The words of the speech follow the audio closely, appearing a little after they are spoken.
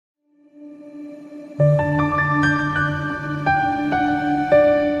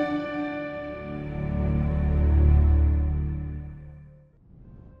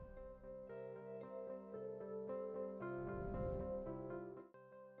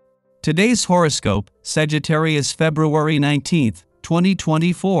Today's horoscope, Sagittarius February 19th,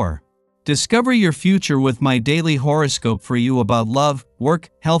 2024. Discover your future with my daily horoscope for you about love, work,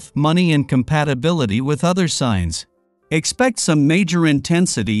 health, money, and compatibility with other signs. Expect some major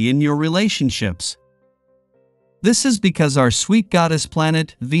intensity in your relationships. This is because our sweet goddess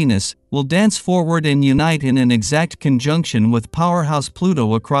planet, Venus, will dance forward and unite in an exact conjunction with powerhouse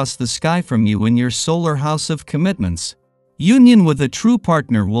Pluto across the sky from you in your solar house of commitments. Union with a true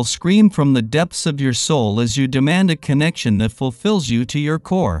partner will scream from the depths of your soul as you demand a connection that fulfills you to your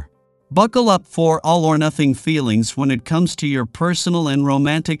core. Buckle up for all or nothing feelings when it comes to your personal and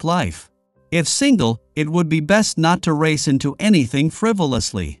romantic life. If single, it would be best not to race into anything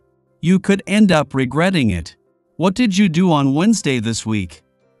frivolously. You could end up regretting it. What did you do on Wednesday this week?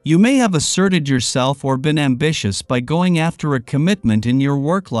 You may have asserted yourself or been ambitious by going after a commitment in your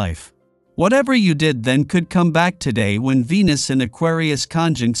work life. Whatever you did then could come back today when Venus in Aquarius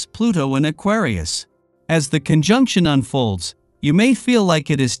conjuncts Pluto in Aquarius. As the conjunction unfolds, you may feel like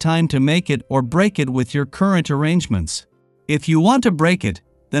it is time to make it or break it with your current arrangements. If you want to break it,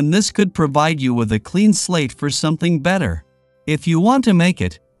 then this could provide you with a clean slate for something better. If you want to make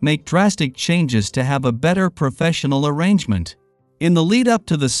it, make drastic changes to have a better professional arrangement. In the lead up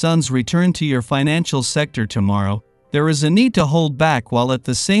to the sun's return to your financial sector tomorrow, there is a need to hold back while at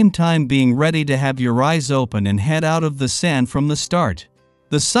the same time being ready to have your eyes open and head out of the sand from the start.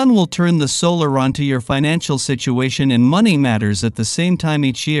 The sun will turn the solar onto your financial situation and money matters at the same time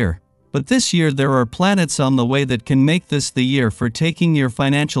each year, but this year there are planets on the way that can make this the year for taking your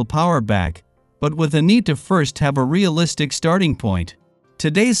financial power back, but with a need to first have a realistic starting point.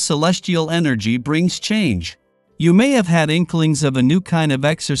 Today's celestial energy brings change. You may have had inklings of a new kind of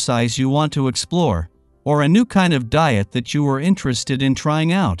exercise you want to explore, or a new kind of diet that you were interested in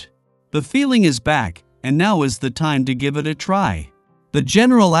trying out. The feeling is back, and now is the time to give it a try. The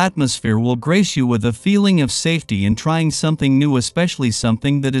general atmosphere will grace you with a feeling of safety in trying something new, especially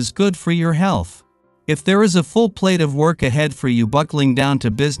something that is good for your health. If there is a full plate of work ahead for you, buckling down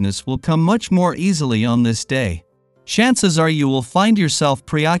to business will come much more easily on this day. Chances are you will find yourself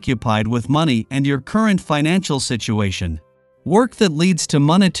preoccupied with money and your current financial situation. Work that leads to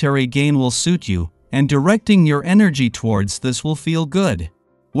monetary gain will suit you, and directing your energy towards this will feel good.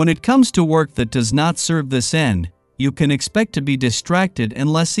 When it comes to work that does not serve this end, you can expect to be distracted and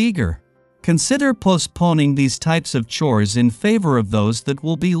less eager. Consider postponing these types of chores in favor of those that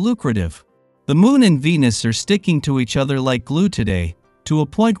will be lucrative. The Moon and Venus are sticking to each other like glue today, to a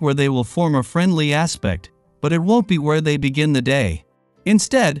point where they will form a friendly aspect, but it won't be where they begin the day.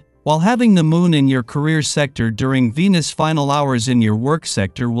 Instead, while having the Moon in your career sector during Venus' final hours in your work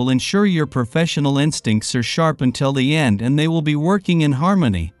sector will ensure your professional instincts are sharp until the end and they will be working in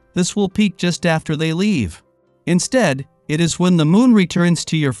harmony, this will peak just after they leave. Instead, it is when the Moon returns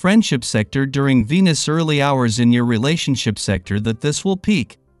to your friendship sector during Venus' early hours in your relationship sector that this will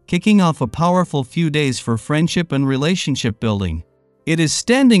peak, kicking off a powerful few days for friendship and relationship building. It is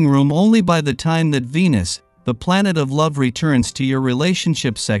standing room only by the time that Venus, the planet of love, returns to your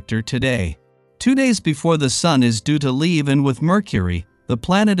relationship sector today. 2 days before the sun is due to leave, and with Mercury, the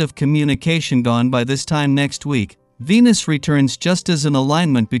planet of communication, gone by this time next week, Venus returns just as an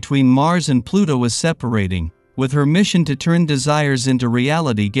alignment between Mars and Pluto is separating, with her mission to turn desires into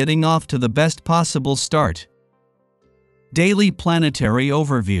reality getting off to the best possible start. Daily Planetary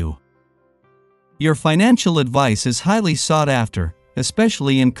Overview. Your financial advice is highly sought after,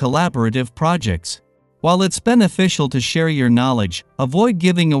 especially in collaborative projects. While it's beneficial to share your knowledge, avoid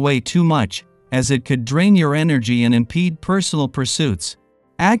giving away too much, as it could drain your energy and impede personal pursuits.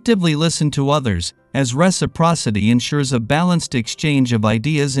 Actively listen to others, as reciprocity ensures a balanced exchange of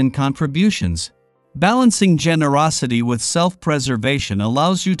ideas and contributions. Balancing generosity with self-preservation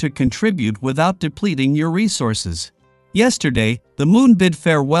allows you to contribute without depleting your resources. Yesterday, the Moon bid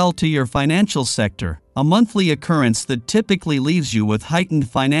farewell to your financial sector, a monthly occurrence that typically leaves you with heightened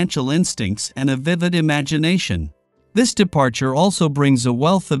financial instincts and a vivid imagination. This departure also brings a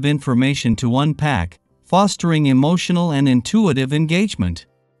wealth of information to unpack, fostering emotional and intuitive engagement.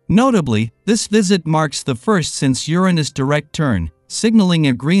 Notably, this visit marks the first since Uranus' direct turn, signaling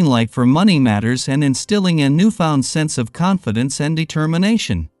a green light for money matters and instilling a newfound sense of confidence and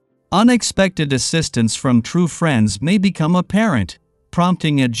determination. Unexpected assistance from true friends may become apparent,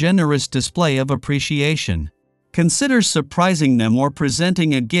 prompting a generous display of appreciation. Consider surprising them or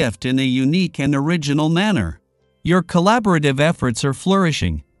presenting a gift in a unique and original manner. Your collaborative efforts are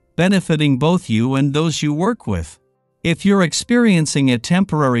flourishing, benefiting both you and those you work with. If you're experiencing a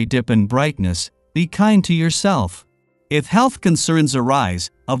temporary dip in brightness, be kind to yourself. If health concerns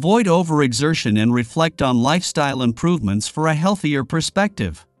arise, avoid overexertion and reflect on lifestyle improvements for a healthier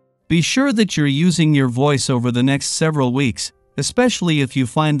perspective. Be sure that you're using your voice over the next several weeks, especially if you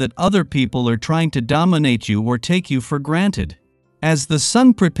find that other people are trying to dominate you or take you for granted. As the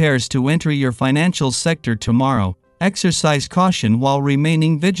sun prepares to enter your financial sector tomorrow, exercise caution while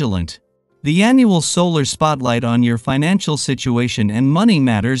remaining vigilant. The annual solar spotlight on your financial situation and money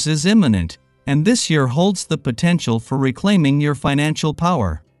matters is imminent, and this year holds the potential for reclaiming your financial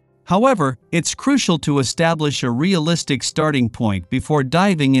power. However, it's crucial to establish a realistic starting point before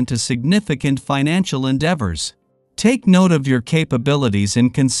diving into significant financial endeavors. Take note of your capabilities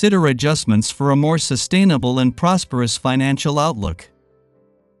and consider adjustments for a more sustainable and prosperous financial outlook.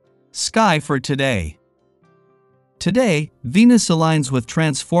 Sky for today. Today, Venus aligns with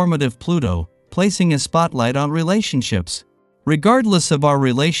transformative Pluto, placing a spotlight on relationships. Regardless of our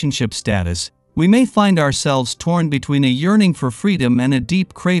relationship status, we may find ourselves torn between a yearning for freedom and a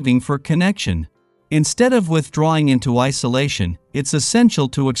deep craving for connection. Instead of withdrawing into isolation, it's essential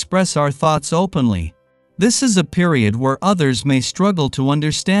to express our thoughts openly. This is a period where others may struggle to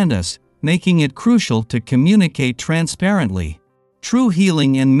understand us, making it crucial to communicate transparently. True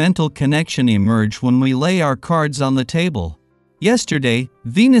healing and mental connection emerge when we lay our cards on the table. Yesterday,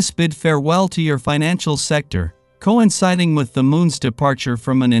 Venus bid farewell to your financial sector, coinciding with the moon's departure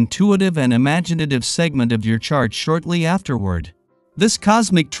from an intuitive and imaginative segment of your chart shortly afterward. This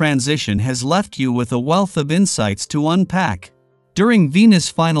cosmic transition has left you with a wealth of insights to unpack. During Venus'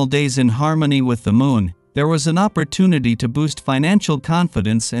 final days in harmony with the moon, there was an opportunity to boost financial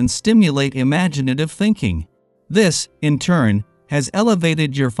confidence and stimulate imaginative thinking. This, in turn, has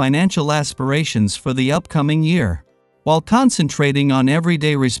elevated your financial aspirations for the upcoming year. While concentrating on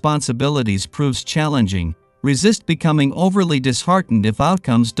everyday responsibilities proves challenging, resist becoming overly disheartened if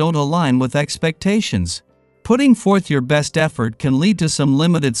outcomes don't align with expectations. Putting forth your best effort can lead to some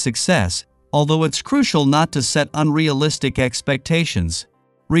limited success, although it's crucial not to set unrealistic expectations.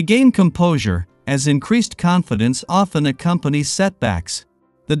 Regain composure, as increased confidence often accompanies setbacks.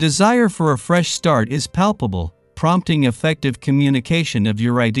 The desire for a fresh start is palpable, prompting effective communication of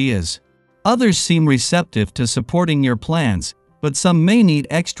your ideas. Others seem receptive to supporting your plans, but some may need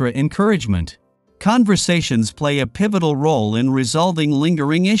extra encouragement. Conversations play a pivotal role in resolving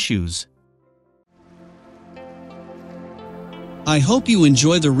lingering issues. I hope you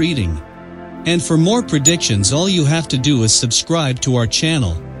enjoy the reading. And for more predictions, all you have to do is subscribe to our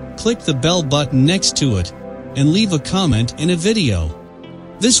channel, click the bell button next to it, and leave a comment in a video.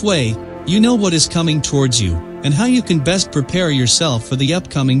 This way, you know what is coming towards you and how you can best prepare yourself for the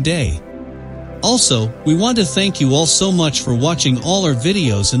upcoming day. Also, we want to thank you all so much for watching all our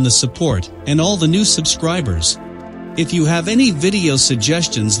videos and the support, and all the new subscribers. If you have any video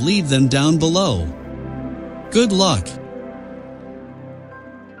suggestions, leave them down below. Good luck!